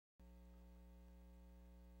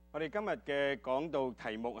我哋今日嘅講道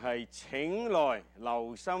題目係請來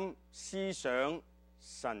留心思想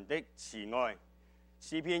神的慈愛。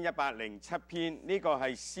詩篇107篇，呢個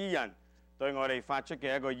係詩人對我哋發出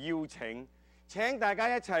嘅一個邀請，請大家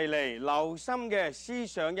一齊嚟留心嘅思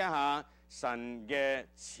想一下神嘅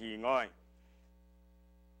慈愛。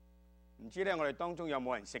唔知咧，我哋當中有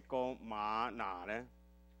冇人食過嗎哪呢？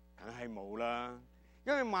梗係冇啦，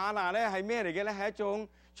因為嗎哪咧係咩嚟嘅咧？係一種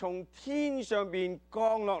從天上邊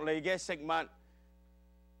降落嚟嘅食物，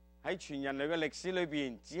喺全人類嘅歷史裏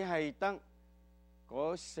邊，只係得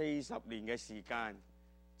嗰40年嘅時間，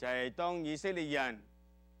就係當以色列人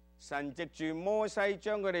神藉住摩西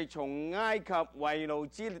將佢哋從埃及為奴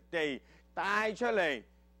之地帶出嚟，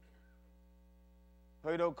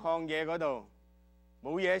去到曠野嗰度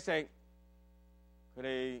冇嘢食，佢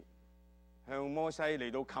哋向摩西嚟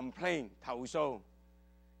到 complain 投訴，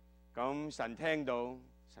咁神聽到。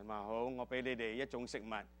神話好，我俾你哋一種食物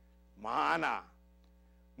嗎哪，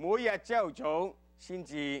每日朝頭早先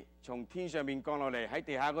至從天上面降落嚟，喺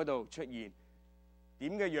地下嗰度出現。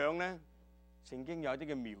點嘅樣呢？聖經有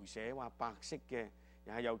啲嘅描寫，話白色嘅，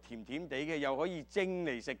又係又甜甜地嘅，又可以蒸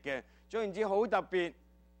嚟食嘅，總言之好特別。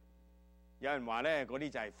有人話呢，嗰啲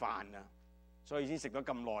就係飯啊，所以先食咗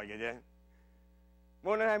咁耐嘅啫。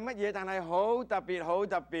無論係乜嘢，但係好特別，好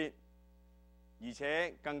特別，而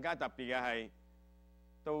且更加特別嘅係，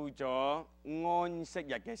到咗安息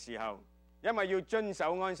日嘅時候，因為要遵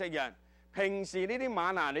守安息日。平時呢啲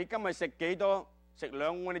嗎哪，你今日食幾多？食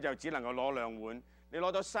2碗你就只能夠攞2碗。你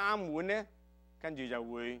攞到3碗呢，跟住就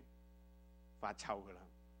會發臭噶啦，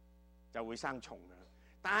就會生蟲噶啦。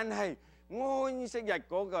但係安息日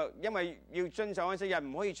嗰個，因為要遵守安息日，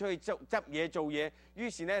唔可以出去執嘢做嘢，於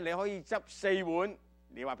是呢，你可以執4碗。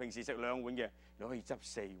你話平時食2碗嘅，你可以執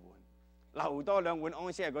4碗，留多2碗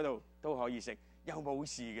安息日嗰度都可以食。又冇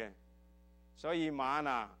事嘅，所以嗎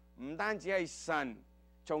哪唔單止係神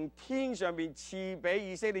從天上邊賜俾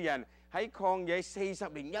以色列人喺曠野40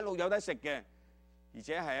年一路有得食嘅，而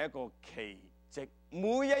且係一個奇蹟，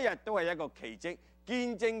每一日都係一個奇蹟，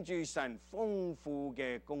見證住神豐富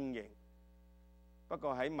嘅供應。不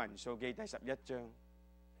過喺民數記第11章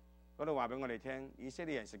嗰度話俾我哋聽，以色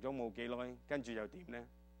列人食咗冇幾耐，跟住又點呢？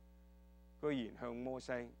居然向摩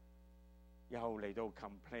西又嚟到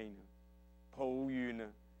complain。抱怨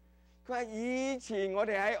啊！佢話以前我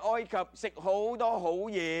哋喺埃及食好多好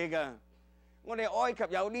嘢噶，我哋埃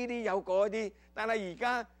及有呢啲有嗰啲，但係而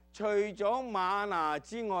家除咗嗎哪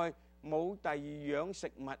之外，冇第二樣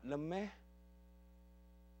食物啦咩？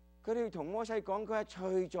佢哋同摩西講，佢話除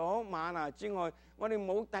咗嗎哪之外，我哋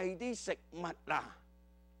冇第二啲食物啦。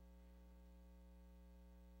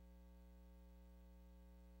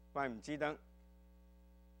怪唔知得。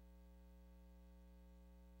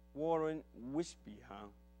Warren Wiersbe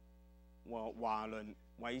華倫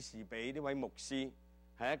韋士比呢位牧師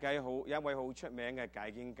係一位好出名嘅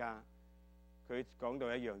解經家。佢講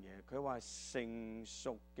到一樣嘢，佢話成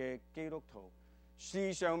熟嘅基督徒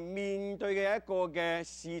時常面對嘅一個嘅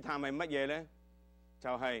試探係乜嘢呢？就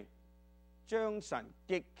係將神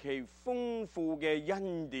極其豐富嘅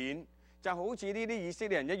恩典，就好似呢啲以色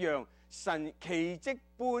列人一樣，神奇蹟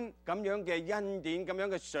般咁樣嘅恩典，咁樣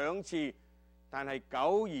嘅賞賜。但係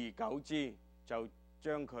久而久之，就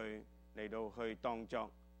將佢嚟到去當作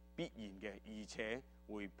必然嘅，而且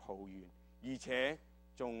會抱怨，而且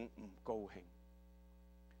仲唔高興。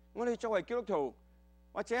我哋作為基督徒，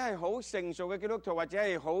或者係好成熟嘅基督徒，或者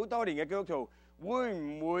係好多年嘅基督徒，會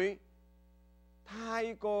唔會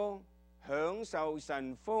太過享受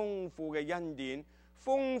神豐富嘅恩典，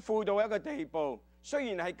豐富到一個地步？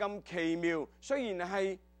雖然係咁奇妙，雖然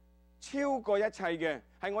係超過一切嘅，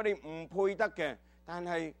係我哋唔配得嘅，但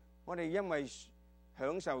係我哋因為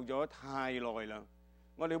享受咗太耐啦，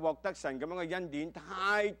我哋獲得神咁樣嘅恩典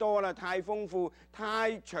太多啦，太豐富，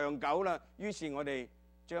太長久啦，於是我哋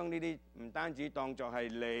將呢啲唔單止當作係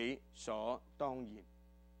理所當然，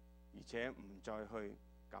而且唔再去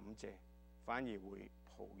感謝，反而會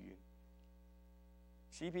抱怨。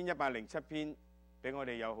詩篇107篇俾我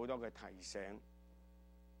哋有好多嘅提醒。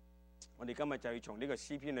我哋今日就要從呢個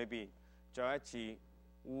詩篇裏邊再一次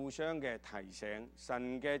互相嘅提醒，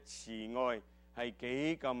神嘅慈愛係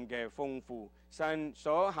幾咁嘅豐富，神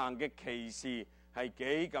所行嘅奇事係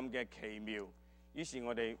幾咁嘅奇妙。於是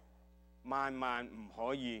我哋萬萬唔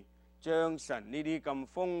可以將神呢啲咁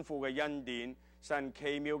豐富嘅恩典，神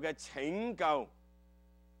奇妙嘅拯救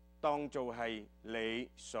當做係理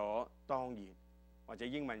所當然，或者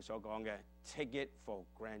英文所講嘅 take it for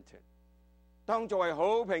granted， 當作係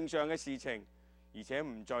好平常嘅事情，而且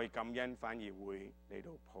唔再感恩，反而會嚟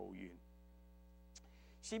到抱怨。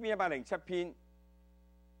詩篇107篇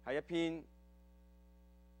係一篇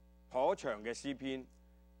頗長嘅詩篇，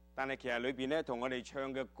但係其實裏邊咧同我哋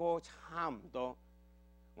唱嘅歌差唔多。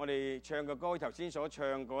我哋唱嘅歌，頭先所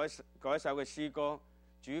唱嗰一首嘅詩歌，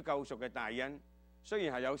主救贖嘅大恩，雖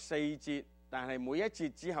然係有4節，但係每一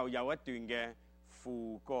節之後有一段嘅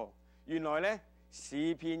副歌。原來咧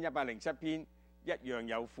詩篇107篇一樣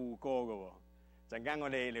有副歌嘅喎。陣間我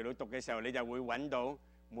哋嚟到讀嘅時候，你就會揾到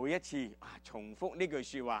每一次重複呢句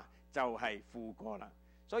説話就係副歌啦。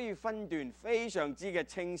所以分段非常之嘅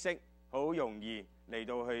清晰，好容易嚟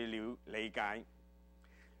到去理解。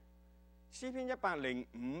詩篇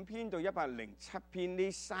105篇到107篇呢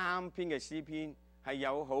3篇嘅詩篇係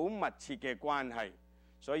有好密切嘅關係，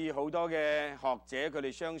所以好多嘅學者佢哋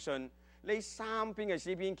相信呢3篇嘅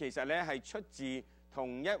詩篇其實咧係出自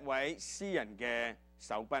同一位詩人嘅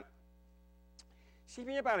手筆。詩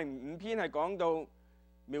篇105篇係講到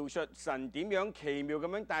描述神點樣奇妙咁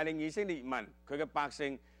樣帶領以色列民佢嘅百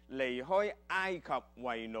姓離開埃及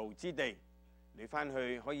為奴之地。你翻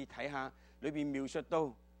去可以睇下裏邊描述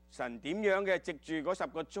到神點樣嘅藉住嗰10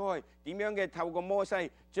個災，點樣嘅透過摩西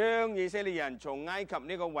將以色列人從埃及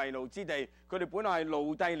呢個為奴之地，佢哋本來係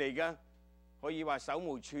奴隸嚟㗎，可以話手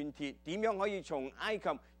無寸鐵，點樣可以從埃及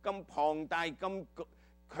咁龐大咁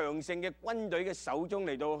強盛嘅軍隊嘅手中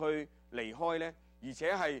嚟到去離開呢？而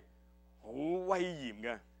且係好威嚴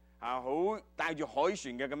嘅，好帶住海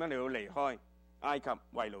船嘅咁樣嚟到離開埃及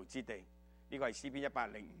為奴之地。呢個係詩篇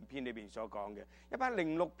105篇裏邊所講嘅。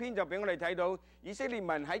106篇就俾我哋睇到以色列民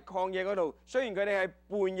喺曠野嗰度，雖然佢哋係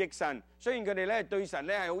叛逆神，雖然佢哋咧對神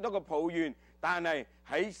咧係好多個抱怨，但係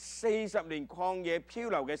喺40年曠野漂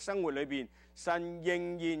流嘅生活裏邊，神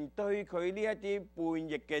仍然對佢呢一啲叛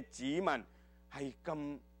逆嘅子民係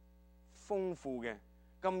咁豐富嘅、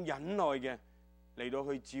咁忍耐嘅嚟到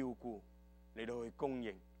去照顧、嚟到去供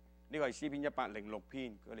應。呢個係詩篇106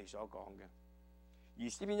篇佢哋所講嘅。而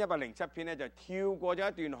詩篇107篇呢，就跳過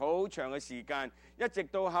咗一段好長嘅時間，一直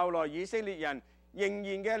到後來以色列人仍然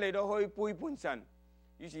嘅嚟到去背叛神，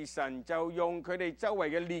於是神就用佢哋周圍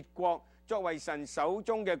嘅列國作為神手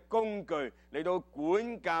中嘅工具嚟到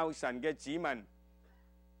管教神嘅子民。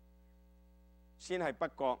先係北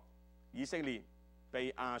國以色列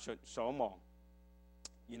被亞述所亡，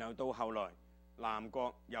然後到後來南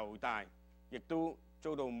國猶大亦都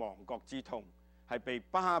遭到亡國之痛，係被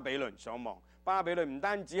巴比倫所亡。巴比倫唔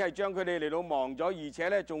單止係將佢哋嚟到亡咗，而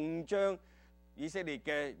且咧仲將以色列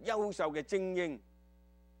嘅優秀嘅精英，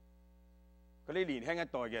嗰啲年輕一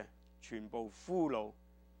代嘅全部俘虜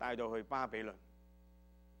帶到去巴比倫。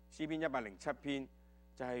詩篇107篇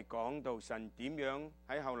就係講到神點樣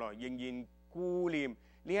喺後來仍然顧念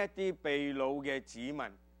呢一啲被擄嘅子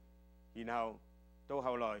民，然後到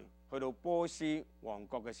後來去到波斯王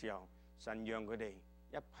國嘅時候，神讓佢哋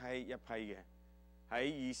一批一批嘅喺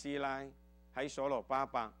以斯拉、喺所羅巴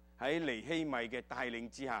伯、喺尼希米嘅帶領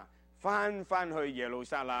之下，翻去耶路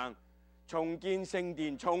撒冷，重建聖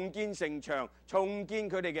殿、重建城牆、重建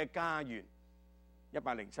佢哋嘅家園。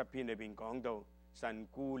107篇裏邊講到神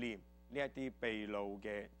顧念呢一啲被擄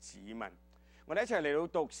嘅子民。我哋一齊嚟到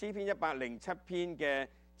讀詩篇107篇嘅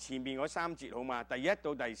前面嗰3節好嘛？第1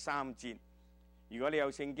到第3節。如果你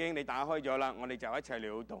有聖經，你打開咗啦，我哋就一齊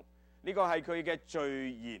嚟到讀。呢個係佢嘅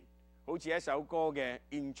序言，好似一首歌嘅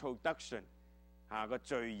introduction。個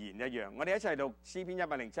序言一樣，我哋一齊讀詩篇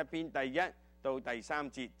107篇第1到第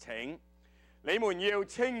3節。請你們要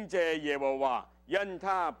稱謝耶和華，因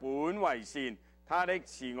他本為善，他的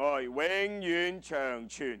慈愛永遠長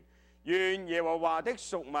存。願耶和華的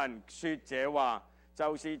屬民說這話，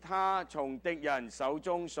就是他從敵人手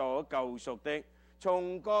中所救贖的，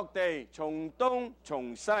從各地、從東、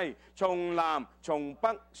從西、從南、從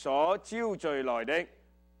北所招聚來的。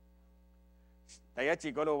第1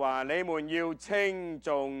節嗰度話：你們要稱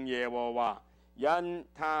頌耶和華，因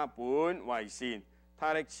他本為善，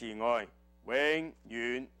他的慈愛永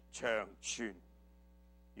遠長存。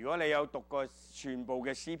如果你有讀過全部嘅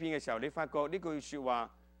詩篇嘅時候，你發覺呢句說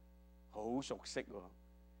話好熟悉喎。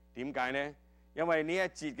點解呢？因為呢一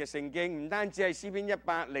節嘅聖經唔單止係詩篇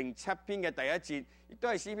107篇嘅第1節，亦都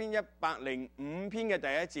係詩篇105篇嘅第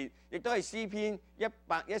1節，亦都係詩篇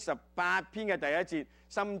118篇嘅第1節，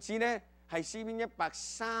甚至呢係詩篇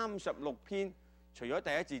136篇。除咗第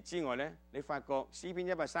1節之外呢，你發覺詩篇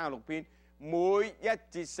136篇每一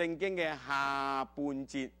節聖經嘅下半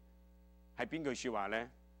節係邊句說話呢？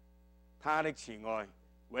他的慈愛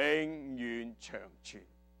永遠長存。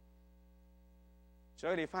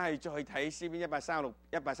所以你翻去再睇詩篇136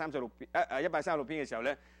篇嘅時候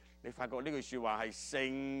呢，你發覺呢句說話係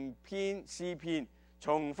成篇詩篇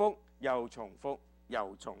重複又重複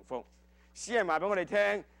又重複。詩人話俾我哋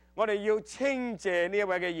聽，我哋要稱謝呢一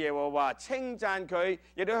位嘅耶和華，稱讚佢，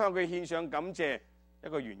亦都向佢獻上感謝。一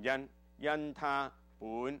個原因，因他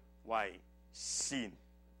本為善。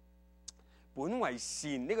本為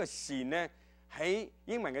善，呢個善呢，喺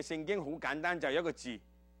英文嘅聖經好簡單，就係一個字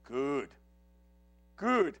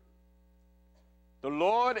good。good。The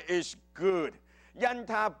Lord is good。因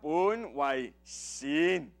他本為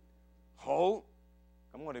善，好。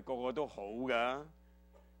咁我哋個個都好噶，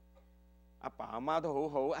阿爸阿媽都好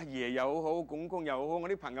好，阿爺又好好，公公又好好，我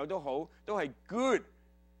啲朋友都好，都係 good。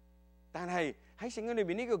但係喺聖經裏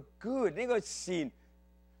邊呢個 good 呢個善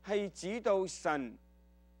係指到神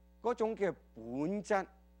嗰種嘅本質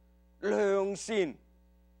良善。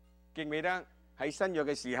記唔記得喺新約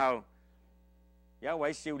嘅時候有一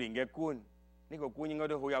位少年嘅官，呢個官應該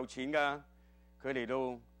都好有錢噶，佢嚟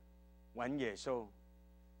到揾耶穌，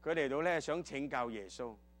佢嚟到咧想請教耶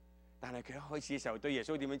穌，但係佢一開始嘅時候對耶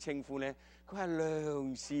穌點樣稱呼咧？佢係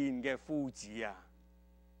良善嘅夫子啊，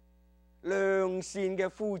良善嘅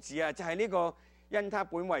夫子啊，就係呢個因他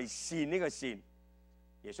本為善呢個善。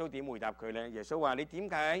耶穌點回答佢咧？耶穌話：你點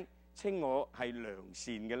解稱我係良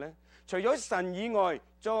善嘅咧？除咗神以外，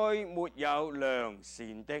再沒有良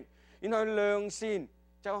善的。原來良善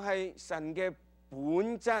就係神嘅本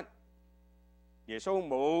質。耶穌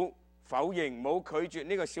冇否認，冇拒絕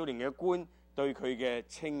呢個少年嘅官對佢嘅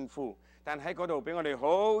稱呼，但喺嗰度俾我哋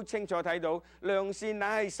好清楚睇到，良善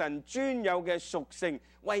乃係神專有嘅屬性，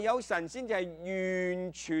唯有神先至係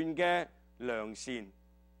完全嘅良善。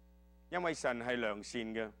因為神係良善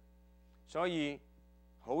嘅，所以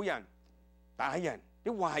好人、歹人、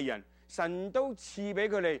啲壞人，神都賜俾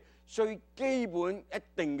佢哋最基本一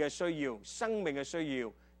定嘅需要，生命嘅需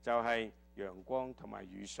要就係陽光同埋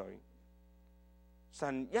雨水。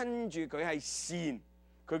神因住佢係善，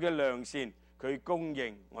佢嘅良善，佢供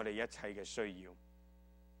應我哋一切嘅需要。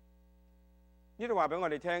呢度話俾我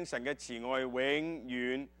哋聽，神嘅慈愛永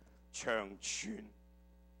遠長存。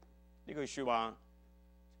呢句說話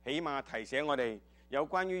起碼提醒我哋有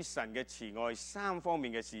關於神嘅慈愛三方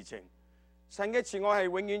面嘅事情。神嘅慈愛係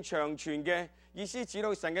永遠長存嘅意思，指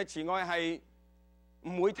到神嘅慈愛係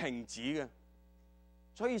唔會停止嘅，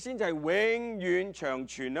所以先至係永遠長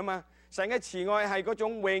存啊嘛。神嘅慈愛係嗰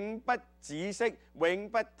種永不止息、永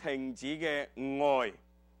不停止嘅愛。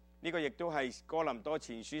呢個亦都係哥林多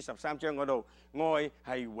前書13章嗰度，愛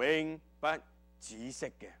係永不止息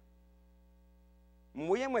嘅，唔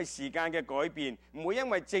會因為時間嘅改變，唔會因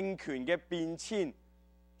為政權嘅變遷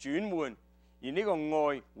轉換，而呢個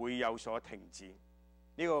愛會有所停止。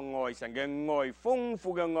呢個愛，神嘅愛，豐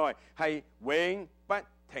富嘅愛，係永不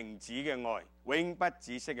停止嘅愛，永不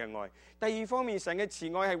止息嘅愛。第二方面，神嘅慈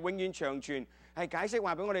愛係永遠長存，係解釋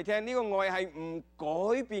話俾我哋聽，呢個愛係唔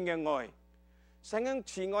改變嘅愛。神嘅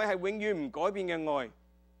慈愛係永遠唔改變嘅愛。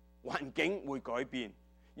環境會改變，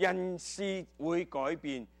人事會改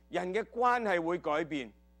變，人嘅關係會改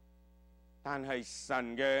變，但係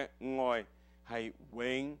神嘅愛係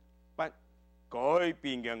永不改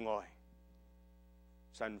變嘅愛。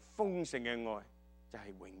神豐盛嘅愛就係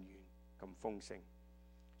永遠咁豐盛。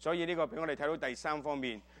所以呢個俾我哋睇到第三方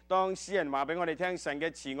面，當詩人話俾我哋聽神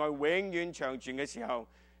嘅慈愛永遠長存嘅時候，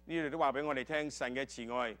呢度都話俾我哋聽神嘅慈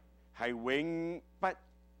愛係永不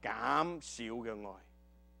減少嘅愛。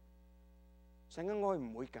神嘅愛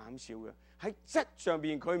唔會減少嘅，喺質上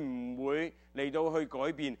邊佢唔會嚟到去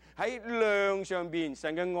改變，喺量上邊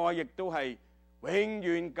神嘅愛亦都係永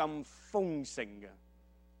遠咁豐盛嘅。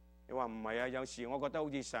你話唔係啊？有時我覺得好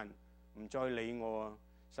似神唔再理我啊，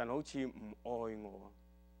神好似唔愛我啊。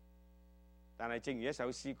但係正如一首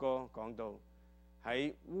詩歌講到，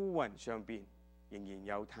喺烏雲上邊仍然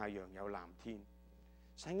有太陽有藍天。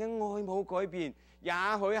神嘅愛冇改變，也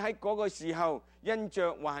許喺嗰個時候因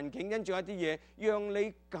着環境，因着一啲嘢，讓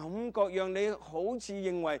你感覺，讓你好似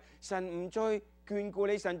認為神唔再眷顧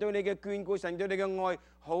你，神對你嘅眷顧，神對你嘅愛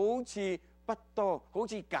好似不多，好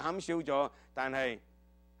似減少咗。但係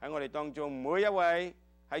喺我哋當中每一位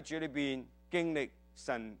喺主裏邊經歷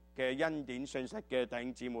神嘅恩典信實嘅弟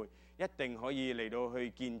兄姊妹，一定可以嚟到去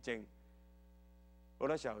見證。好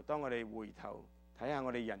多時候當我哋回頭睇下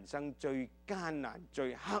我哋人生最艱難、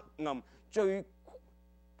最黑暗、最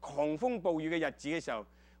狂風暴雨嘅日子嘅時候，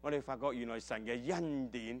我哋發覺原來神嘅恩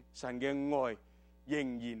典、神嘅愛仍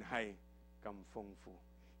然係咁豐富，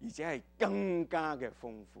而且係更加嘅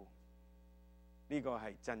豐富。呢個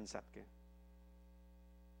係真實嘅。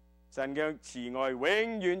神嘅慈愛永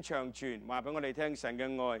遠長存，話俾我哋聽，神嘅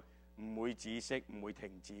愛唔會止息，唔會停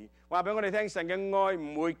止。話俾我哋聽，神嘅愛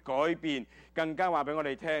唔會改變，更加話俾我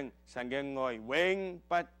哋聽，神嘅愛永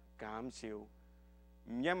不減少。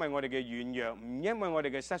唔因為我哋嘅軟弱，唔因為我哋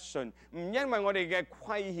嘅失信，唔因為我哋嘅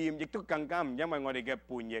虧欠，亦都更加唔因為我哋嘅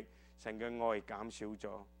叛逆，神嘅愛減少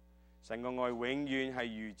咗。神嘅愛永遠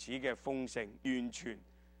係如此嘅豐盛完全，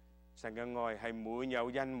神嘅愛係滿有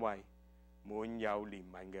恩惠、滿有憐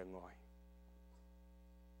憫嘅愛。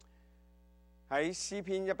喺詩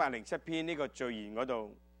篇107篇呢個序言嗰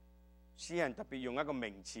度，詩人特別用一個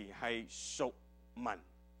名詞係贖民，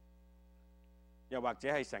又或者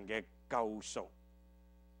係神嘅救贖。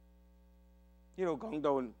呢度講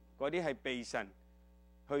到嗰啲係被神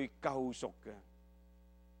去救贖嘅。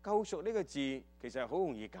救贖呢個字其實好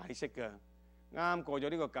容易解釋嘅。啱過咗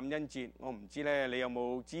呢個感恩節，我唔知咧你有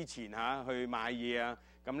冇之前去買嘢啊？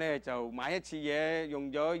咁咧就買一次嘢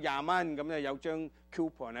用咗20蚊，咁咧有張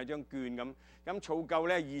coupon 有張券咁，咁儲夠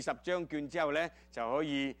咧20張券之後咧就可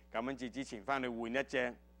以感恩節之前翻去換一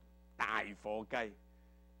隻大火雞。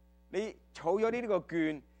你儲咗呢個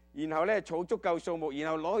券，然後咧儲足夠數目，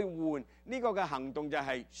然後攞去換，呢個嘅行動就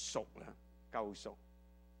係贖啦，救贖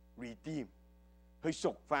redeem， 去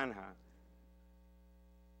贖翻下。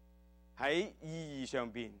喺意義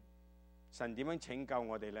上邊，神點樣拯救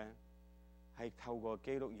我哋呢？係透過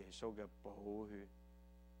基督耶穌嘅寶血，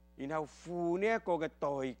然後付呢一個嘅代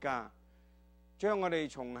價，將我哋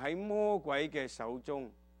從喺魔鬼嘅手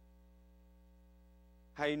中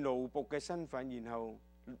係奴僕嘅身份，然後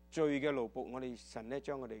罪嘅奴僕，我哋神咧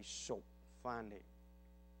將我哋贖翻嚟。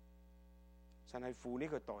神係付呢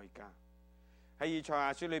個代價。喺以賽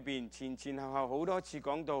亞書裏邊前後後好多次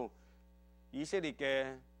講到以色列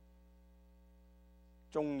嘅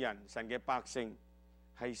眾人，神嘅百姓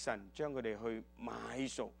係神將佢哋去買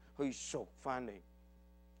贖，去贖翻嚟。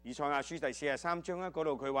以賽亞書第43章嗰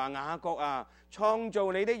度佢話：雅各啊，創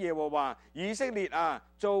造你的耶和華；以色列啊，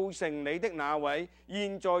造成你的那位，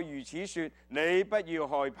現在如此說：你不要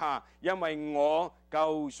害怕，因為我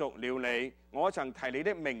救贖了你，我曾提你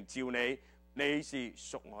的名召你，你是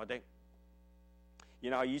屬我的。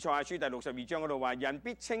然後以賽亞書第62章嗰度話：人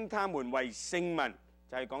必稱他們為聖民。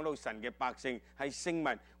就係講到神嘅百姓係聖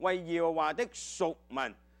民，為耶和華的屬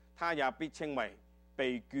民，他也必稱為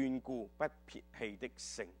被眷顧不撇棄的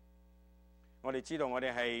城。我哋知道我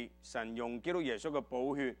哋係神用基督耶穌嘅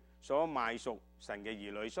寶血所買贖神嘅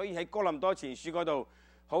兒女，所以喺哥林多前書嗰度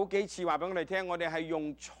好幾次話俾我哋聽，我哋係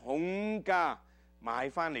用重價買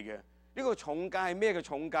翻嚟嘅。呢個重價係咩嘅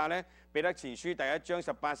重價呢？彼得前書第1章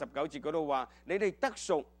18、19節嗰度話：你哋得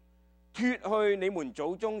贖，脫去你們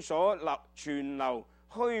祖宗所存留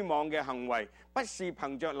虛妄嘅行為，不是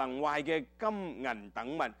憑着能壞嘅金銀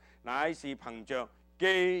等物，乃是憑着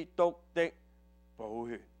基督的寶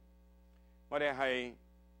血。我哋係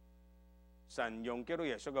神用基督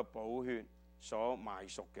耶穌嘅寶血所買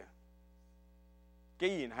贖嘅。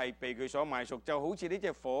既然係被佢所買贖，就好似呢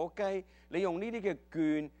隻火雞，你用呢啲嘅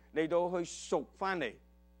券嚟到去贖翻嚟，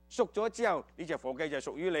贖咗之後，呢隻火雞就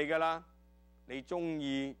屬於你噶啦。你中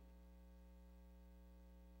意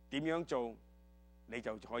點樣做，你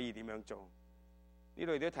就可以點樣做。呢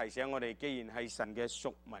度亦都提醒我哋，既然係神嘅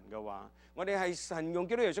屬民嘅話，我哋係神用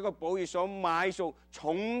基督耶穌嘅寶血所買贖，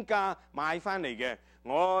重價買翻嚟嘅，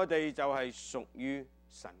我哋就係屬於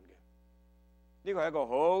神嘅。呢個係一個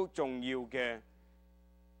好重要嘅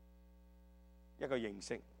一個認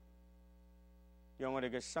識，讓我哋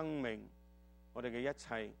嘅生命，我哋嘅一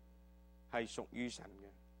切係屬於神嘅。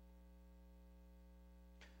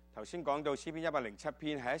頭先講到詩篇107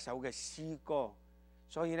篇係一首嘅詩歌，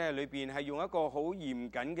所以咧裏邊係用一個好嚴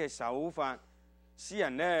謹嘅手法，詩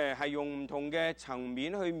人咧係用唔同嘅層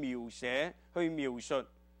面去描寫、去描述，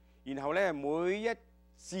然後咧每一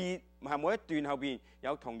節係每一段後邊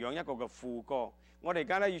有同樣一個嘅副歌。我哋而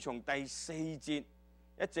家咧要從第4節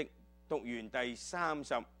一直讀完第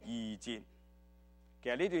32節。其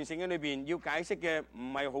實呢段聖經裏邊要解釋嘅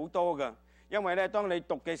唔係好多㗎。因為咧，當你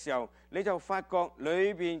讀嘅時候，你就發覺裏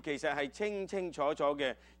邊其實係清清楚楚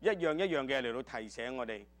嘅，一樣一樣嘅嚟到提醒我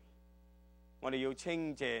哋，我哋要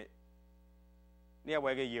稱謝呢一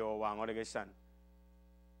位嘅耶和華，我哋嘅神，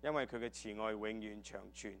因為佢嘅慈愛永遠長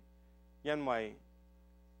存，因為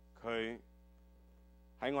佢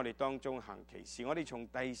喺我哋當中行奇事。我哋從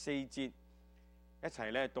第4節一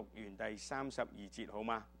齊咧讀完第32節好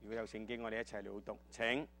嗎？如果有聖經，我哋一齊嚟讀。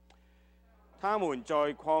請。他們在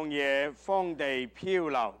曠野荒地漂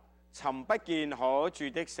流，尋不見可住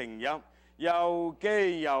的城邑，又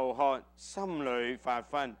飢又渴，心裏發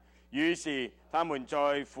昏。於是他們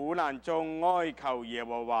在苦難中哀求耶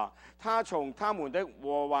和華，他從他們的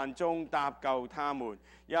禍患中搭救他們，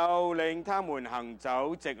又令他們行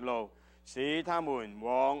走直路，使他們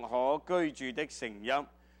往可居住的城邑。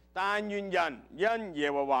但願人因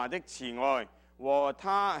耶和華的慈愛和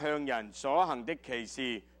他向人所行的奇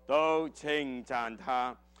事都稱讚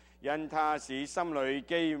他，因他使心裏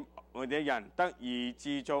飢餓的人得以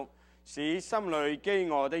知足，使心裏飢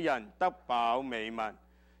餓的人得飽美物。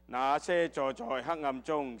那些坐在黑暗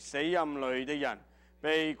中死蔭裏的人，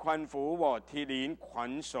被困苦和鐵鏈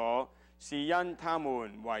捆鎖，是因他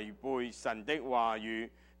們違背神的話語，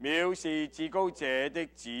藐視至高者的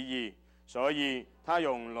旨意。所以他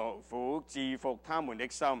用勞苦治服他們的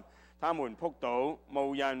心，他們仆倒，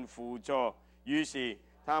無人扶助。於是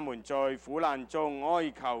他們在苦難中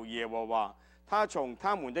哀求耶和華，他從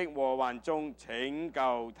他們的禍患中拯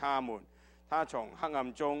救他們。他從黑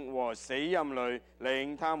暗中和死蔭裏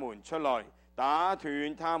領他們出來，打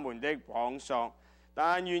斷他們的綁索。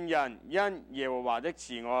但願人因耶和華的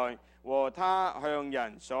慈愛和他向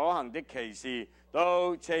人所行的奇事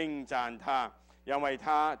都稱讚他，因為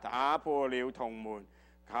他打破了銅門，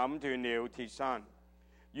砍斷了鐵山。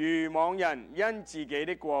愚妄人因自己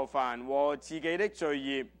的過犯和自己的罪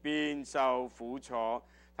孽便受苦楚，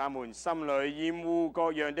他們心裏厭惡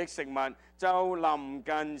各樣的食物，就臨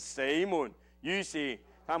近死門。於是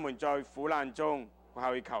他們在苦難中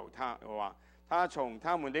去求他，話他從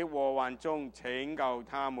他們的禍患中拯救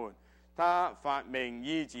他們，他發命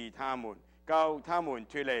醫治他們，救他們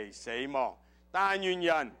脫離死亡。但願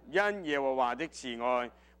人因耶和華的慈愛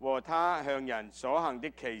和他向人所行的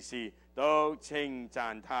奇事都稱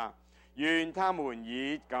讚他，願他們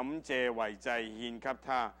以感謝為祭獻給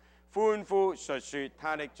他，歡呼述說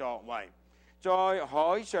他的作為。在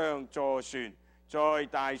海上坐船，在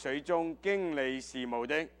大水中經理事務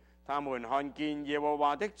的，他們看見耶和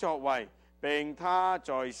華的作為，並他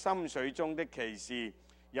在深水中的奇事。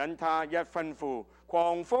因他一吩咐，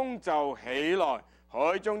狂風就起來，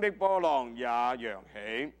海中的波浪也揚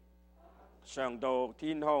起，上到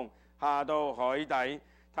天空，下到海底。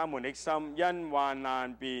他們的心因患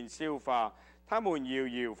難便消化，他們搖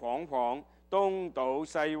搖晃晃，東倒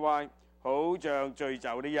西歪，好像醉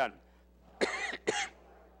酒的人。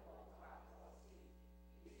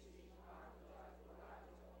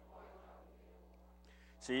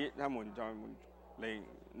使他們在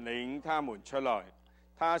領他們出來，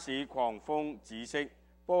他使狂風止息，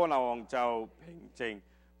波浪就平靜，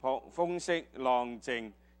風息浪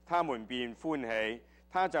靜，他們便歡喜。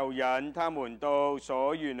他就引他們到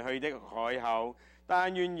所願去的海口。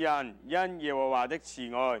但願人因耶和華的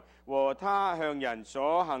慈愛和他向人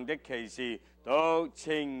所行的奇事都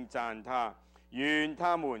稱讚他，願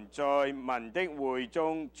他們在民的會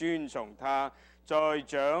中尊崇他，在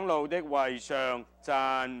長老的位上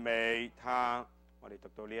讚美他。我哋讀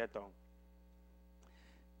到呢一度，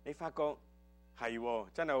你發覺係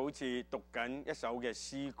真係好似讀緊一首嘅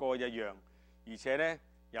詩歌一樣，而且呢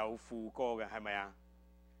有副歌嘅，係咪啊？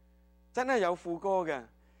真係有副歌嘅。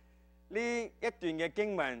呢一段嘅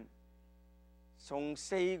經文從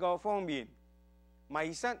4個方面：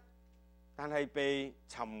迷失但係被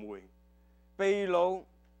尋回，被擄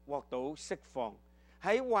獲到釋放，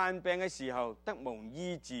喺患病嘅時候得蒙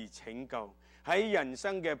醫治拯救，喺人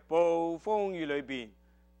生嘅暴風雨裏邊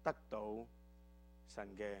得到神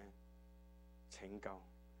嘅拯救。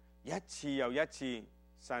一次又一次，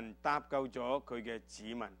神搭救咗佢嘅子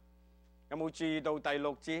民。有冇注意到第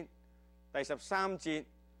6節、第13節、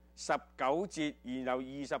19節，然後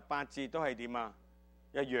28節都係點啊？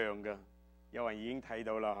一樣嘅。有人已經睇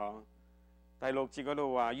到啦，嗬。第6節嗰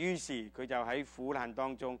度話，於是佢就喺苦難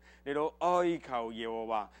當中嚟到哀求耶和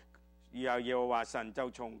華，然後耶和華神就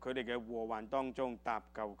從佢哋嘅禍患當中搭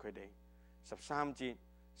救佢哋。13節、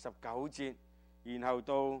19節，然後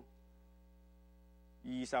到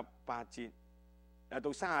28節，到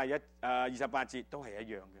28節都係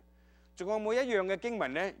一樣嘅。仲有冇一樣嘅經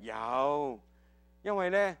文呢？有，因為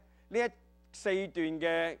呢一4段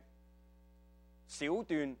嘅小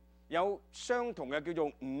段有相同嘅叫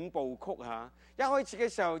做5部曲嚇。一開始嘅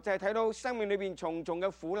時候就係睇到生命裏邊重重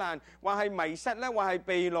嘅苦難，話係迷失啦，話係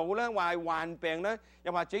被擄啦，話係患病啦，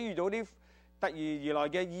又或者遇到啲突然而來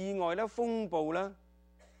嘅意外啦、風暴啦。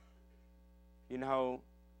然後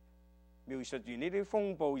描述完呢啲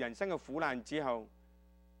風暴、人生嘅苦難之後，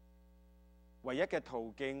唯一嘅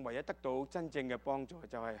途徑，唯一得到真正嘅幫助，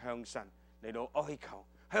就係向神嚟到哀求，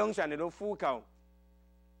向神嚟到呼求。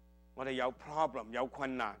我哋有 problem 有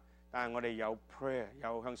困難，但係我哋有 prayer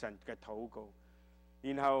有向神嘅禱告。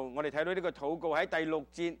然後我哋睇到呢個禱告喺第6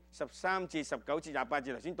節、13節、19節、28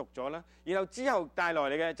節頭先讀咗啦。然後之後帶來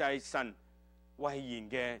嘅就係神為然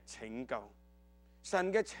嘅拯救，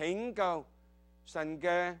神嘅拯救，神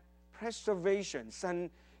嘅 preservation， 神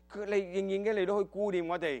佢仍然嘅嚟到去顧念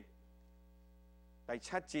我哋。第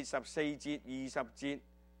7節、14節、20節、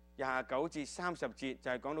29節、30節就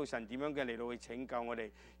係講到神點樣嘅嚟到去拯救我哋。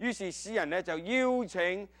於是詩人呢就邀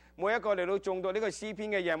請每一個嚟到誦讀呢個詩篇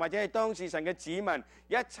嘅人，或者係當時神嘅子民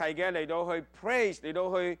一齊嘅嚟到去 praise， 嚟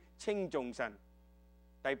到去稱頌神。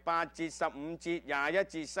第8節、15節、21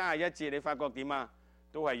節、31節，你發覺點啊？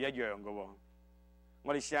都係一樣嘅喎。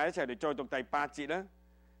我哋試下一齊嚟再讀第8節啦。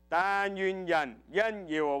但願人因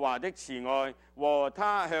耶和華的慈愛和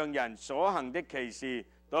他向人所行的奇事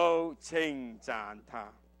都稱讚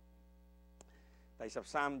他。第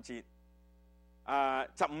13節、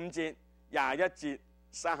15節、21節、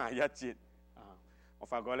31節我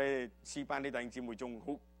發覺咧，詩班啲弟兄姊妹仲好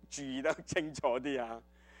注意得清楚啲啊！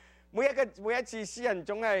每一次詩人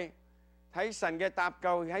總係喺神嘅搭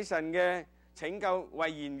救、喺神嘅拯救為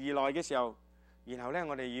然而來嘅時候，然後咧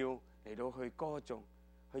我哋要嚟到去歌頌、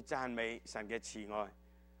去讚美神嘅慈愛，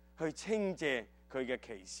去稱謝佢嘅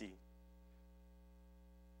奇事。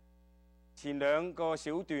前2個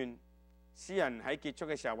小段，詩人喺結束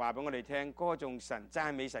嘅時候話俾我哋聽，歌頌神、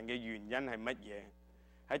讚美神嘅原因係乜嘢？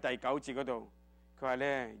喺第9節嗰度，佢話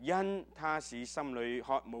咧，因他使心裏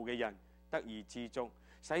渴慕嘅人得以知足，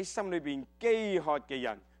使心裏邊飢渴嘅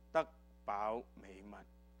人得飽美物。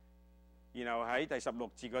然後喺第16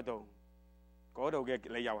節嗰度嘅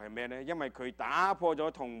理由係咩呢？因為佢打破咗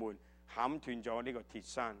銅門，砍斷咗呢個鐵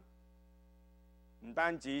山。唔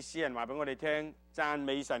單止詩人話俾我哋聽讚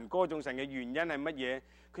美神、歌頌神嘅原因係乜嘢，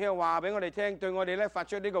佢又話俾我哋聽，對我哋咧發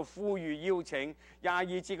出呢個呼籲邀請。22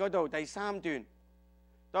節嗰度第3段，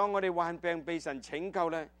當我哋患病被神拯救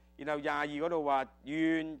咧，然後22嗰度話，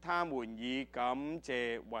願他們以感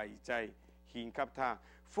謝為祭獻給他，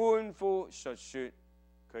歡呼述說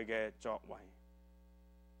佢嘅作為。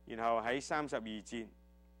然後喺32節，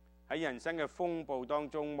喺人生嘅風暴當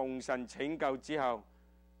中蒙神拯救之後，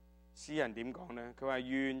詩人點講呢？佢話，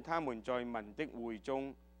願他們在民的會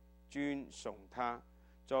中尊崇他，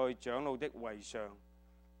在長老的位上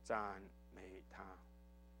讚美他。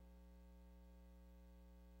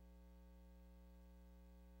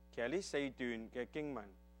其實呢4段嘅經文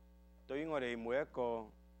對於我哋每一個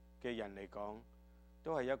嘅人嚟講，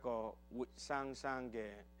都係一個活生生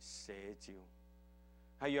嘅寫照，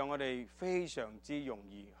係讓我哋非常之容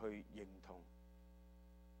易去認同。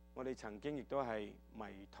我哋曾經亦都係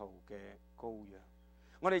迷途嘅羔羊，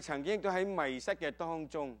我哋曾經亦都喺迷失嘅當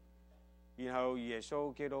中，然後耶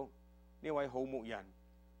穌基督呢位好牧人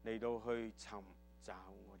嚟到去尋找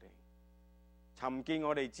我哋，尋見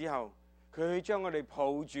我哋之後，佢將我哋抱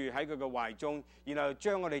住喺佢嘅懷中，然後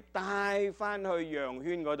將我哋帶返去羊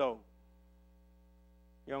圈嗰度，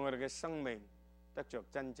讓我哋嘅生命得着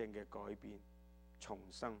真正嘅改變重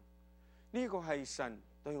生。呢個係神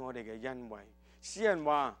對我哋嘅恩惠。詩人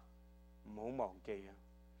話唔好忘記啊！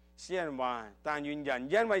詩人話，但願人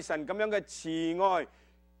因為神咁樣嘅慈愛，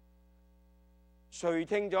垂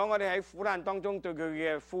聽咗我哋喺苦難當中對佢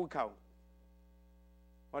嘅呼求，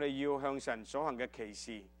我哋要向神所行嘅奇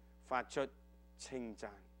事發出稱讚。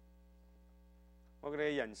我哋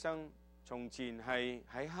嘅人生從前係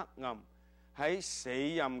喺黑暗、喺死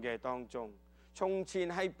蔭嘅當中，從前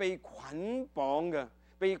係被捆綁嘅、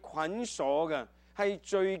被捆鎖嘅，係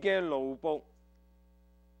罪嘅奴僕。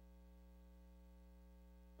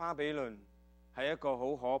巴比倫係一個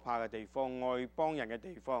好可怕嘅地方，外邦人嘅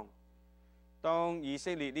地方。當以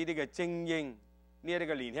色列呢啲嘅精英、呢一啲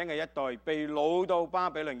嘅年輕嘅一代被擄到巴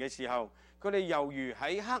比倫嘅時候，佢哋猶如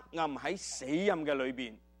喺黑暗、喺死蔭嘅裏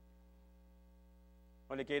邊。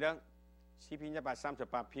我哋記得詩篇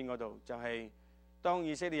138篇嗰度，就係當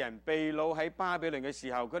以色列人被擄喺巴比倫嘅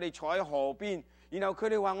時候，佢哋坐喺河邊，然後佢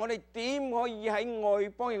哋話：我哋點可以喺外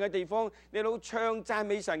邦人嘅地方嚟到唱讚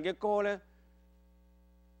美神嘅歌呢？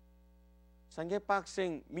神嘅百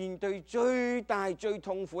姓面對最大最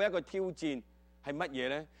痛苦一個挑戰係乜嘢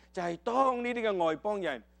呢？就係當呢啲嘅外邦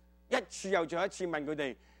人一次又再一次問佢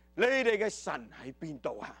哋：你哋嘅神喺邊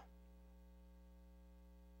度啊？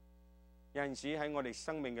有陣時喺我哋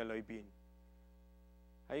生命嘅裏邊，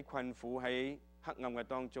喺困苦、喺黑暗嘅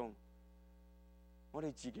當中，我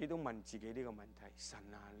哋自己都問自己呢個問題：神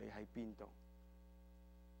啊，你喺邊度？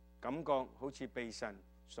感覺好似被神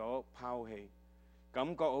所拋棄，感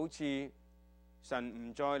覺好似神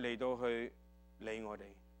唔再嚟到去理我哋。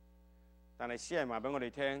但係詩人話俾我哋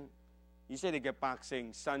聽，以色列嘅百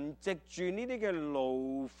姓，神藉住呢啲嘅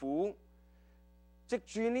勞苦，藉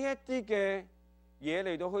住呢一啲嘅嘢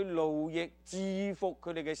嚟到去勞役治服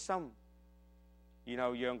佢哋嘅心，然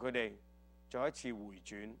後讓佢哋再一次回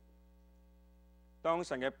轉。當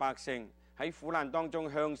神嘅百姓喺苦難當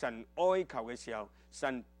中向神哀求嘅時候，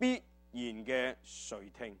神必然嘅垂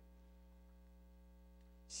聽。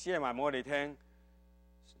詩人話俾我哋聽，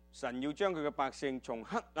神要將佢嘅百姓從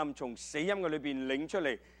黑暗、從死蔭嘅裏邊領出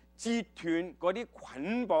嚟，截斷嗰啲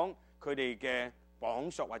捆綁佢哋嘅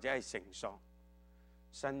綁索或者係繩索。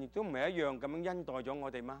神亦都唔係一樣咁樣恩待咗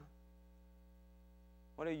我哋嗎？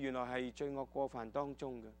我哋原來係罪惡過犯當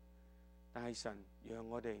中嘅，但係神讓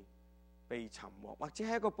我哋被尋獲，或者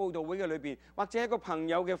喺一個佈道會嘅裏邊，或者喺一個朋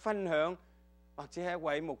友嘅分享，或者係一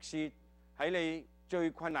位牧師喺你最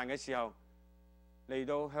困難嘅時候嚟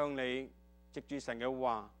到向你藉住神嘅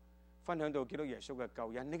話分享到基督耶穌嘅救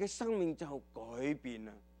恩，你嘅生命就改變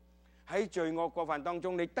啦。喺罪惡過犯當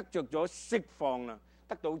中，你得着咗釋放啦，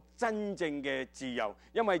得到真正嘅自由，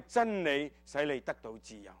因為真理使你得到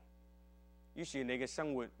自由。於是你嘅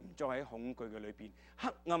生活唔再喺恐懼嘅裏邊，黑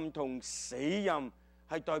暗同死蔭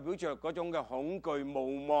係代表着嗰種嘅恐懼、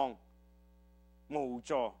無望、無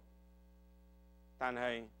助。但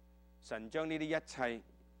係神將呢啲一切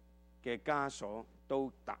嘅枷鎖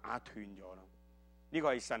都打斷咗啦。呢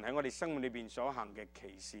個係神喺我哋生命裏邊所行嘅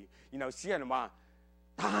奇事。然後詩人話：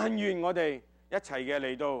但願我哋一齊嘅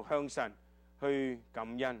嚟到向神去感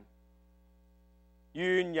恩。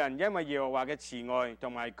願人因為耶和華嘅慈愛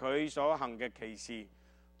同埋佢所行嘅奇事，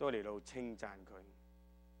都嚟到稱讚佢。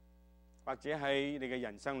或者喺你嘅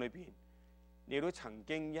人生裏邊，你都曾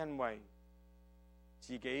經因為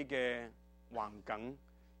自己嘅橫梗、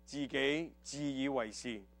自己自以為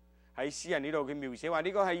是，喺詩人呢度佢描寫話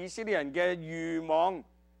呢個係以色列人嘅愚妄，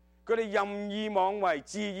佢哋任意妄為、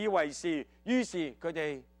自以為是，於是佢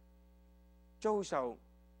哋遭受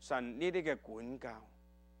神呢啲嘅管教。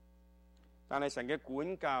但係神嘅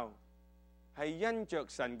管教係因着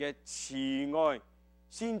神嘅慈愛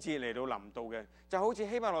先至嚟到臨到嘅，就好似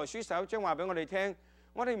希伯來書11章話俾我哋聽，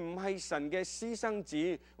我哋唔係神嘅私生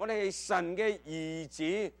子，我哋係神嘅兒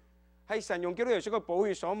子，係神用基督耶穌嘅寶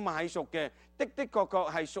血所買贖嘅，的確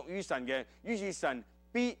確係屬於神嘅。於是神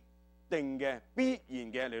必定嘅、必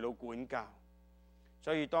然嘅嚟到管教。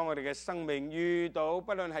所以當我哋嘅生命遇到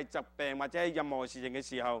不論係疾病或者係任何事情嘅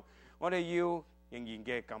時候，我哋要仍然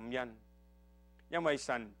嘅感恩。因為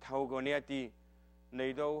神透過呢一啲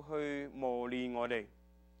嚟到去磨練我哋，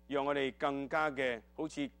讓我哋更加嘅好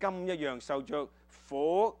似金一樣受着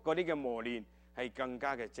火嗰啲嘅磨練，係更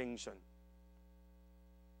加嘅精純。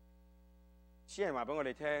詩人話俾我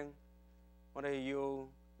哋聽，我哋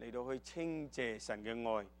要嚟到去稱謝神嘅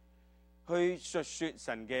愛，去述說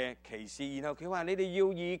神嘅奇事。然後佢話：你哋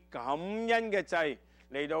要以感恩嘅祭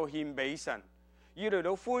嚟到獻俾神，要嚟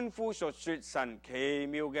到歡呼述說神奇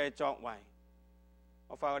妙嘅作為。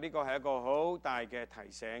我發覺呢個係一個好大嘅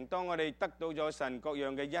提醒。當我哋得到咗神各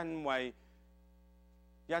樣嘅恩惠、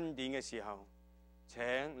恩典嘅時候，請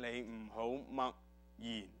你唔好默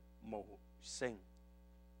然無聲。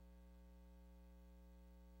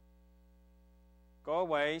嗰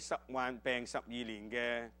位患病12年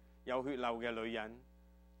嘅有血漏嘅女人，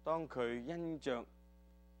當佢因着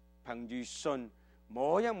憑住信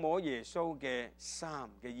摸一摸耶穌嘅衫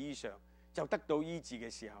嘅衣裳，就得到醫治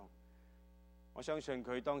嘅時候，我相信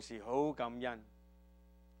佢當時好感恩，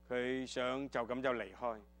佢想就咁就離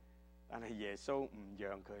開，但係耶穌唔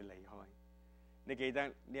讓佢離開。你記得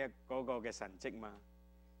呢一嗰個嘅神蹟嘛？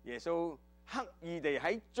耶穌刻意地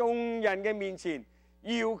喺眾人嘅面前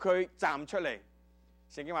要佢站出嚟。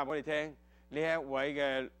聖經話俾你聽，呢一位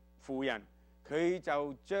嘅婦人，佢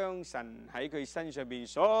就將神喺佢身上邊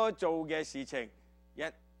所做嘅事情一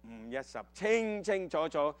五一十、清清楚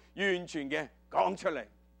楚、完全嘅講出嚟。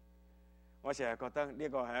我成日覺得呢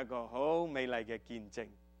個係一個好美麗嘅見證，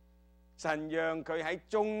神讓佢喺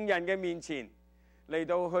眾人嘅面前嚟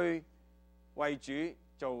到去為主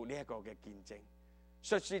做呢一個嘅見證，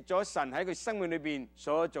述說咗神喺佢生命裏邊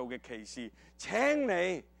所做嘅奇事。請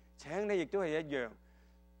你亦都係一樣，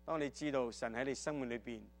當你知道神喺你生命裏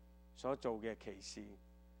邊所做嘅奇事、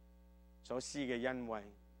所施嘅恩惠、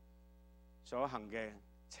所行嘅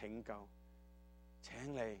拯救，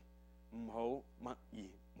請你唔好默然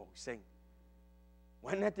無聲。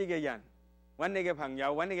揾一啲嘅人，揾你嘅朋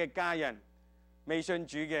友，揾你嘅家人，未信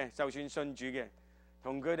主嘅，就算信主嘅，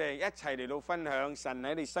同佢哋一齊嚟到分享神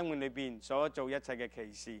喺你生命裏邊所做一切嘅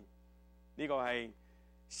奇事。呢個係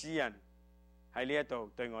詩人喺呢一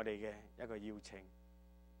度對我哋嘅一個邀請。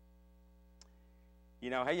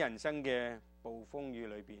然後喺人生嘅暴風雨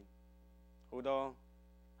裏邊，好多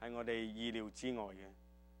係我哋意料之外嘅，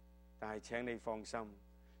但係請你放心，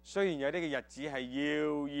雖然有啲嘅日子係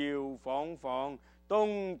搖搖晃晃、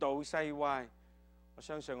東倒西歪，我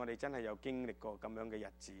相信我哋真係有經歷過咁樣嘅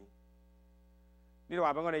日子。呢度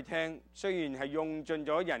話俾我哋聽，雖然係用盡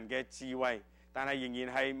咗人嘅智慧，但係仍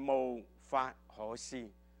然係無法可施。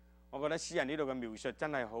我覺得詩人呢度嘅描述真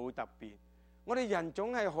係好特別。我哋人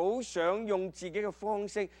總係好想用自己嘅方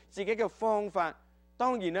式、自己嘅方法。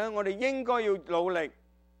當然啦，我哋應該要努力，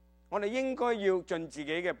我哋應該要盡自己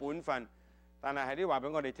嘅本分。但係喺呢度話俾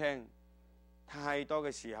我哋聽，太多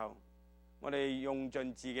嘅時候，我哋用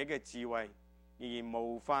盡自己嘅智慧，仍然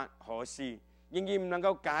無法可施，仍然唔能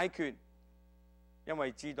夠解決，因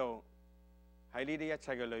為知道喺呢啲一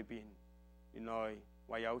切嘅裏邊，原來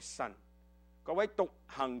唯有神，嗰位獨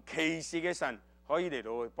行奇事嘅神，可以嚟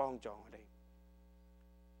到去幫助我哋。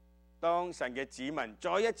當神嘅子民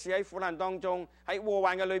再一次喺苦難當中，喺禍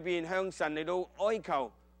患嘅裏邊向神嚟到哀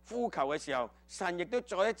求呼求嘅時候，神亦都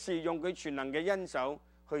再一次用佢全能嘅恩手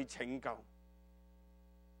去拯救。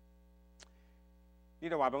呢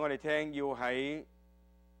度話俾我哋聽，要喺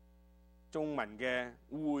中文嘅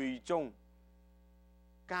會中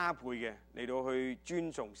加倍嘅嚟到去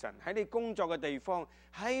尊崇神。喺你工作嘅地方，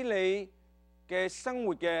喺你嘅生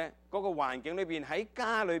活嘅嗰個環境裏邊，喺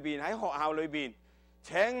家裏邊，喺學校裏邊，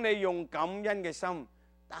請你用感恩嘅心，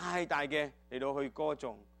大大嘅嚟到去歌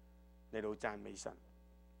頌，嚟到讚美神。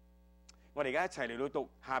我哋而家一齊嚟到讀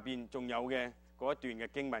下邊仲有嘅嗰一段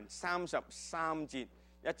嘅經文，33節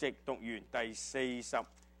一直讀完第41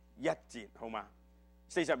節，好嗎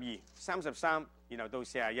？42、33，然後到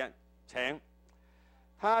41，請。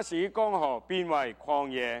他使江河變為曠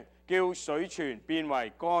野，叫水泉變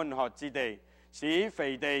為乾涸之地，使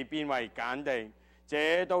肥地變為鹼地，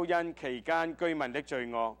這都因其間居民的罪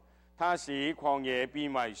惡。他使曠野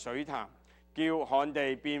變為水潭，叫旱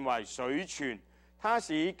地變為水泉。他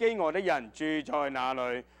使飢餓的人住在那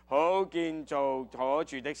裏，好建造可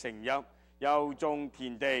住的城邑，又種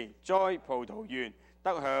田地，栽葡萄園，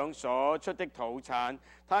得享所出的土產。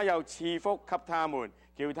他又賜福給他們，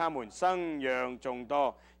叫他們生養眾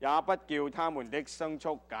多，也不叫他們的牲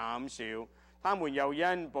畜減少。他們又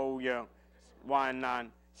因暴虐、患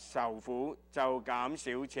難、愁苦，就減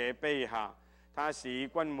少且卑下。他使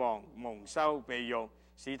君王蒙羞被辱，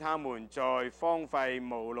使他們在荒廢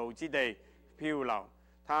無路之地漂流。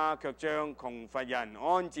他卻將窮乏人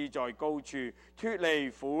安置在高處，脫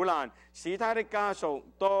離苦難，使他的家屬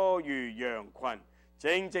多如羊群。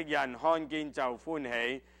正直人看見就歡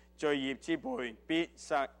喜，罪孽之輩必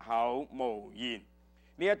失口無言。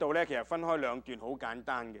呢一度呢，其實分開兩段，好簡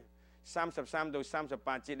單嘅33到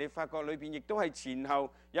38節，你發覺裏邊亦都係前後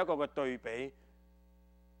有一個嘅對比。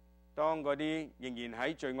當嗰啲仍然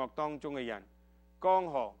喺罪惡當中嘅人，江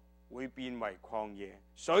河會變為曠野，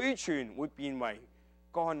水泉會變為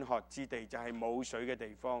乾涸之地，就係冇水嘅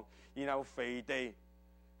地方。然後肥地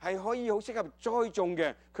係可以好適合栽種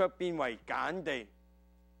嘅，卻變為鹼地，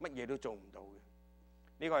乜嘢都做唔到嘅。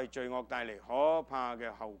呢個係罪惡帶嚟可怕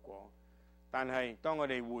嘅後果。但係當我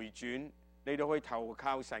哋回轉嚟到去投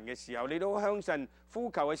靠神嘅時候，嚟到向神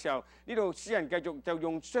呼求嘅時候，呢度詩人繼續就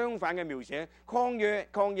用相反嘅描寫，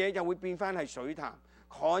曠野就會變翻係水潭，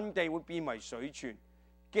旱地會變為水泉，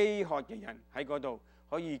飢渴嘅人喺嗰度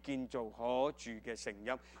可以建造可住嘅城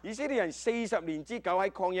邑。以色列人40年之久喺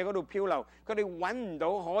曠野嗰度漂流，佢哋揾唔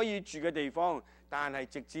到可以住嘅地方，但係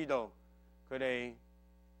直至到佢哋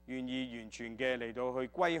願意完全嘅嚟到去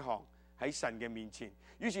歸降喺神嘅面前，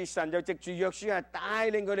於是神就藉住約書亞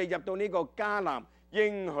帶領佢哋入到呢個迦南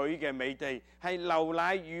應許嘅美地，係流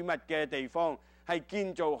奶與蜜嘅地方，係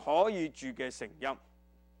建造可以住嘅城邑，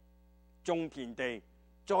種田地，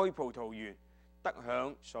栽葡萄園，得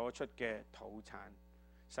享所出嘅土產。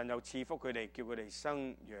神又賜福佢哋，叫佢哋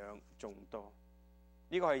生養眾多。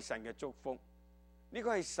呢個係神嘅祝福，呢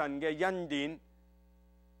個係神嘅恩典。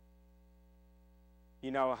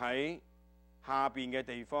然後喺下邊嘅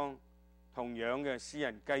地方，同樣嘅詩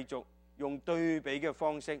人繼續用對比嘅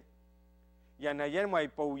方式，人係因為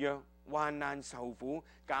暴虐、患難、受苦，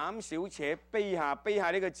減少且卑下。卑下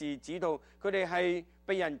呢個字指到佢哋係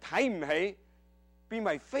被人睇唔起，變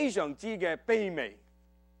為非常之嘅卑微，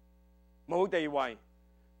冇地位。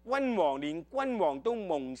君王連君王都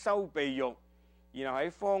蒙羞被辱，然後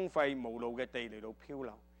喺荒廢無路嘅地嚟到漂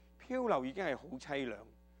流。漂流已經係好凄涼，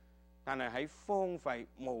但係喺荒廢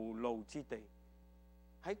無路之地，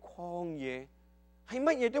喺曠野，係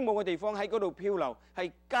乜嘢都冇嘅地方，喺嗰度漂流，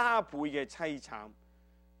係加倍嘅凄慘。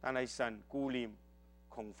但係神顧念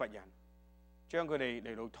窮乏人，將佢哋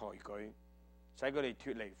嚟到抬舉，使佢哋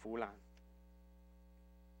脫離苦難，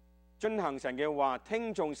遵行神嘅話，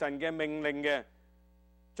聽從神嘅命令嘅，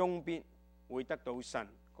終必會得到神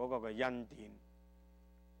嗰個嘅恩典。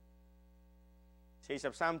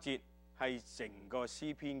43節係整個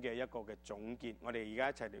詩篇嘅一個嘅總結。我哋而家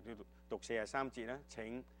一齊嚟讀43節啦。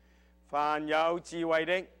請，凡有智慧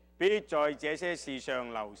的，必在這些事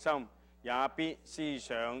上留心，也必思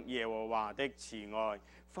想耶和華的慈愛。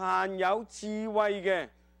凡有智慧嘅，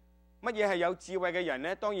乜嘢係有智慧嘅人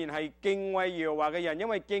呢？當然係敬畏耶和華嘅人，因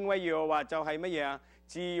為敬畏耶和華就係乜嘢啊？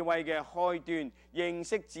智慧嘅開端。認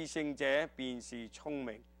識至聖者便是聰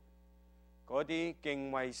明。嗰啲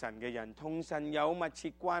敬畏神嘅人，同神有密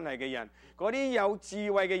切關係嘅人，嗰啲有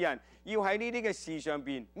智慧嘅人，要喺呢啲嘅事上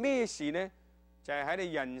邊，咩事呢？就係喺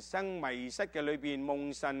你人生迷失嘅裏邊，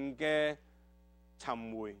蒙神嘅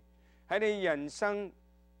尋回，喺你人生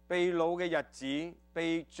被擄嘅日子，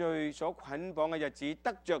被罪所捆綁嘅日子，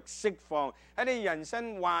得着釋放。喺你人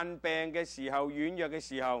生患病嘅時候、軟弱嘅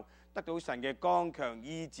時候，得到神嘅剛強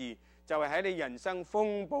醫治，就係喺你人生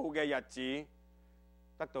風暴嘅日子，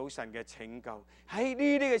得到神嘅拯救。喺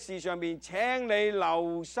呢啲嘅事上面，請你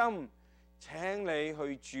留心，請你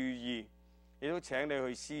去注意，亦都請你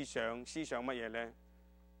去思想。思想乜嘢呢？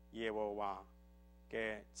耶和華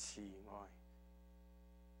嘅慈愛。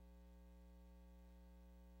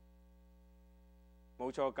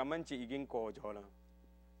冇錯，感恩節已經過咗啦，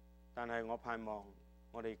但係我盼望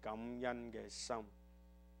我哋感恩嘅心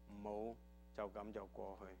唔好就咁就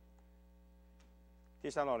過去。帖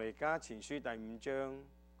撒羅尼迦前書第5章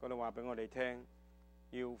嗰度話俾我哋聽，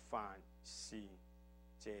要凡事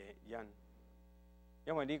謝恩，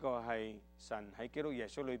因為呢個係神喺基督耶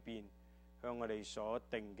穌裏邊向我哋所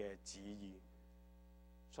定嘅旨意。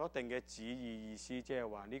所定嘅旨意意思即係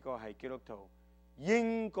話呢個係基督徒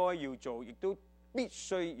應該要做，亦都必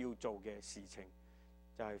須要做嘅事情，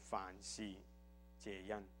就係凡事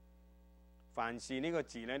謝恩。凡事呢個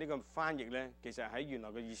字呢，呢個翻譯呢，其實喺原來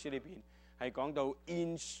嘅意思裏邊係講到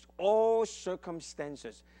in all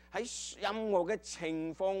circumstances， 喺任何嘅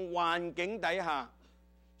情況環境底下，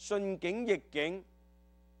順境逆境、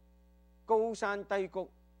高山低谷，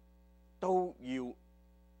都要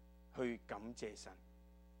去感謝神。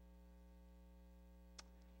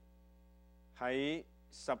喺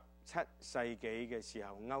17世紀嘅時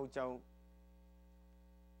候，歐洲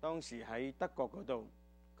當時喺德國嗰度，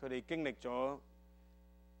佢哋經歷咗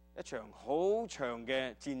一場好長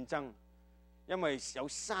嘅戰爭，因為有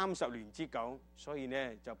30年之久，所以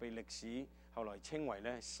呢就被歷史後來稱為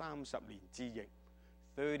呢30年之役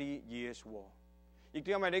 （30 Years War）。亦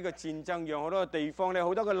都因為呢個戰爭，讓好多個地方呢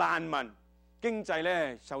好多個難民，經濟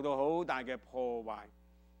呢受到好大嘅破壞。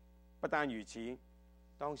不單如此，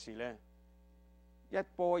當時呢一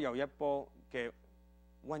波又一波嘅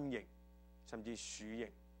瘟疫，甚至鼠疫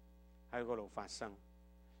喺嗰度發生，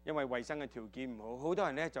因為衛生嘅條件唔好，好多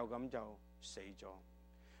人呢就咁就死咗。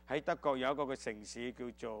喺德國有一個嘅城市叫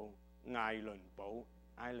做艾倫堡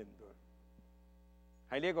 （Eilenburg），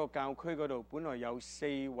 喺呢個教區嗰度，本來有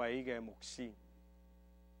4位嘅牧師，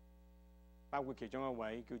包括其中一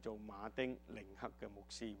位叫做馬丁寧克嘅牧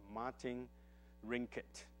師 （Martin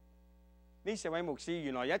Rinkert）。呢4位牧師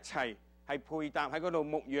原來一齊係配搭喺嗰度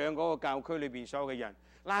牧養嗰個教區裏邊所有嘅人。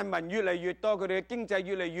難民越嚟越多，佢哋嘅經濟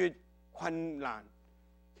越嚟越困難。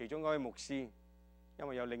其中嗰位牧師因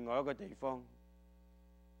為有另外一個地方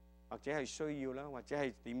或者係需要啦，或者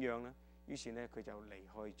係點樣啦，於是呢佢就離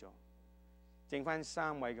開咗，剩翻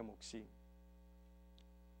3位嘅牧師。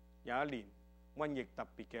有一年瘟疫特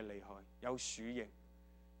別嘅厲害，有鼠疫，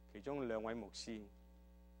其中2位牧師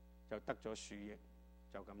就得咗鼠疫，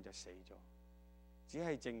就咁就死咗，只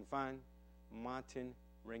係剩翻Martin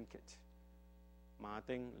Rinkert 馬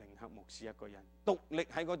丁寧克牧師一個人，獨力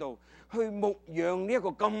喺嗰度去牧養呢一個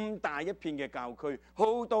咁大一片嘅教區，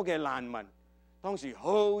好多嘅難民，當時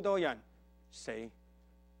好多人死。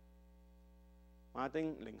馬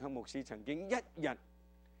丁寧克牧師曾經一日，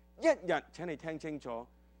請你聽清楚，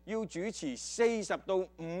要主持40到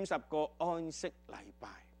50個安息禮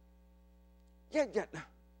拜，一日啊，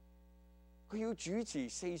佢要主持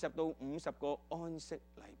40到50個安息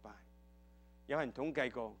禮拜。有人統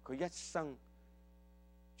計過，佢一生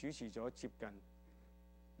主持咗接近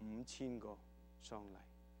5000個喪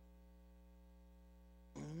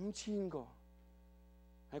禮，5000個。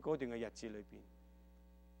喺嗰段嘅日子裏邊，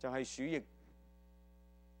就係鼠疫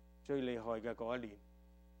最厲害嘅嗰一年，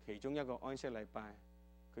其中一個安息禮拜，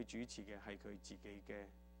佢主持嘅係佢自己嘅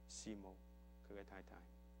師母，佢嘅太太。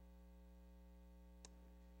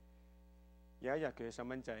有一日，佢嘅細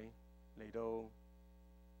蚊仔嚟到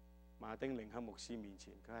馬丁寧克牧師面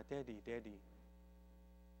前，佢話：爹哋，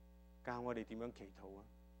教我哋點樣祈禱啊！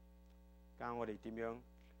教我哋點樣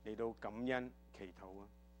嚟到感恩祈禱啊！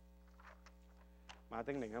馬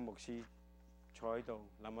丁寧克牧師坐喺度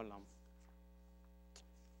諗一諗，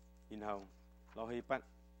然後攞起筆，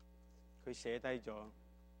佢寫低咗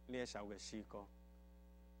呢一首嘅詩歌，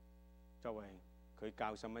作為佢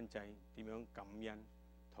教細蚊仔點樣感恩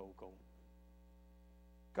禱告。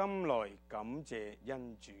今來感謝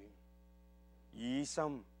恩主，以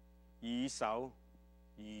心以手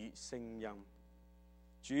以聲音，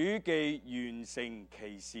主既完成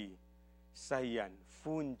其事，世人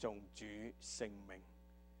歡頌主聖名。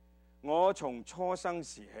我從初生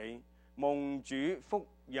時起，蒙主福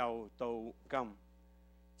佑到今，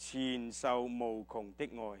前受無窮的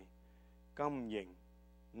愛，今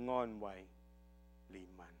仍安慰憐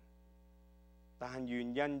憫。但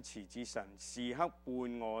願恩慈之神時刻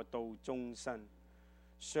伴我到終身，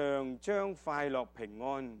常將快樂平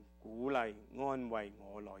安鼓勵安慰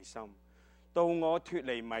我內心，到我脫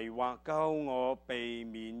離迷惑，救我避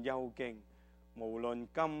免憂驚。無論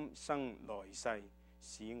今生來世，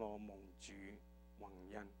使我蒙主宏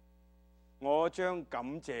恩。我將感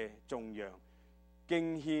謝頌揚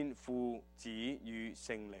敬獻父子與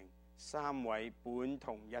聖靈三位本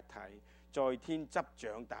同一體，在天執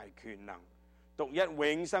掌大權能，獨一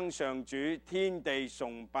永生上主，天地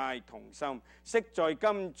崇拜同心，昔在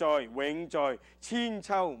今在永在，千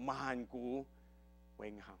秋萬古永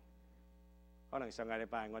恆。可能上個禮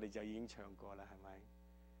拜我哋就已經唱過啦，係咪？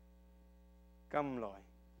今來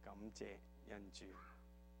感謝恩主。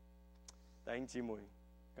弟兄姊妹，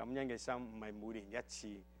感恩嘅心唔係每年一次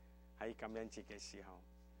喺感恩節嘅時候，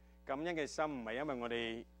感恩嘅心唔係因為我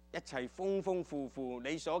哋一切豐豐富富，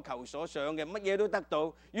你所求所想嘅乜嘢都得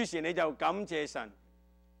到，於是你就感謝神。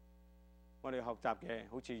我哋學習嘅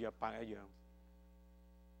好似約伯一樣，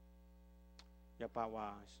約伯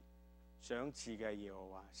話賞賜嘅係耶和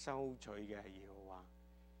華，收取嘅係耶和華，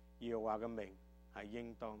耶和華嘅名係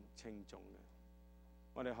應當稱頌嘅。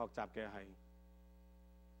我哋學習嘅係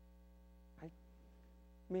喺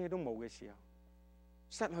咩都冇嘅時候，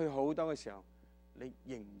失去好多嘅時候，你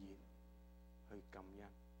仍然去感恩，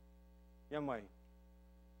因為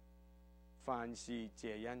凡事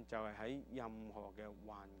謝恩就係喺任何嘅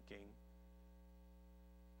環境，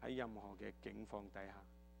喺任何嘅境況底下，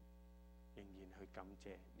仍然去感謝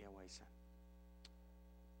呢一位神，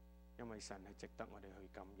因為神係值得我哋去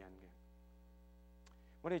感恩嘅。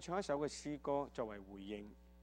我哋唱一首嘅詩歌作為回應。